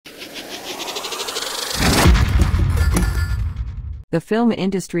The film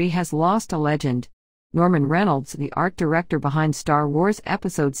industry has lost a legend. Norman Reynolds, the art director behind Star Wars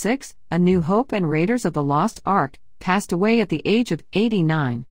Episode VI, A New Hope and Raiders of the Lost Ark, passed away at the age of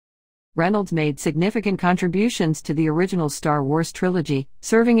 89. Reynolds made significant contributions to the original Star Wars trilogy,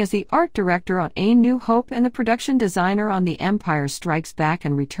 serving as the art director on A New Hope and the production designer on The Empire Strikes Back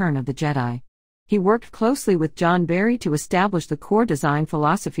and Return of the Jedi. He worked closely with John Barry to establish the core design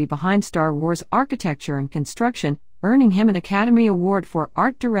philosophy behind Star Wars architecture and construction, earning him an Academy Award for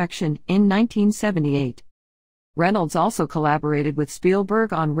Art Direction in 1978. Reynolds also collaborated with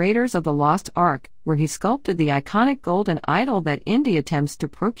Spielberg on Raiders of the Lost Ark, where he sculpted the iconic golden idol that Indy attempts to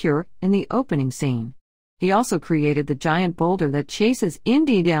procure in the opening scene. He also created the giant boulder that chases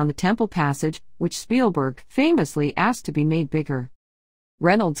Indy down the temple passage, which Spielberg famously asked to be made bigger.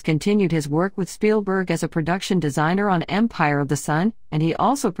 Reynolds continued his work with Spielberg as a production designer on Empire of the Sun, and he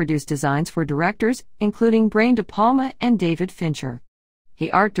also produced designs for directors, including Brian De Palma and David Fincher. He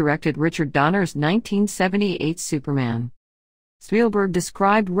art-directed Richard Donner's 1978 Superman. Spielberg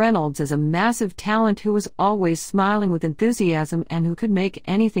described Reynolds as a massive talent who was always smiling with enthusiasm and who could make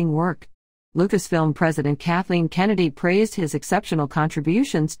anything work. Lucasfilm president Kathleen Kennedy praised his exceptional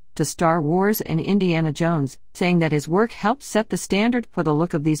contributions to Star Wars and Indiana Jones, saying that his work helped set the standard for the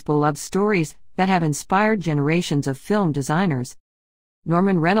look of these beloved stories that have inspired generations of film designers.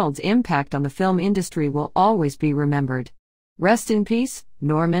 Norman Reynolds' impact on the film industry will always be remembered. Rest in peace,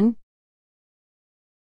 Norman.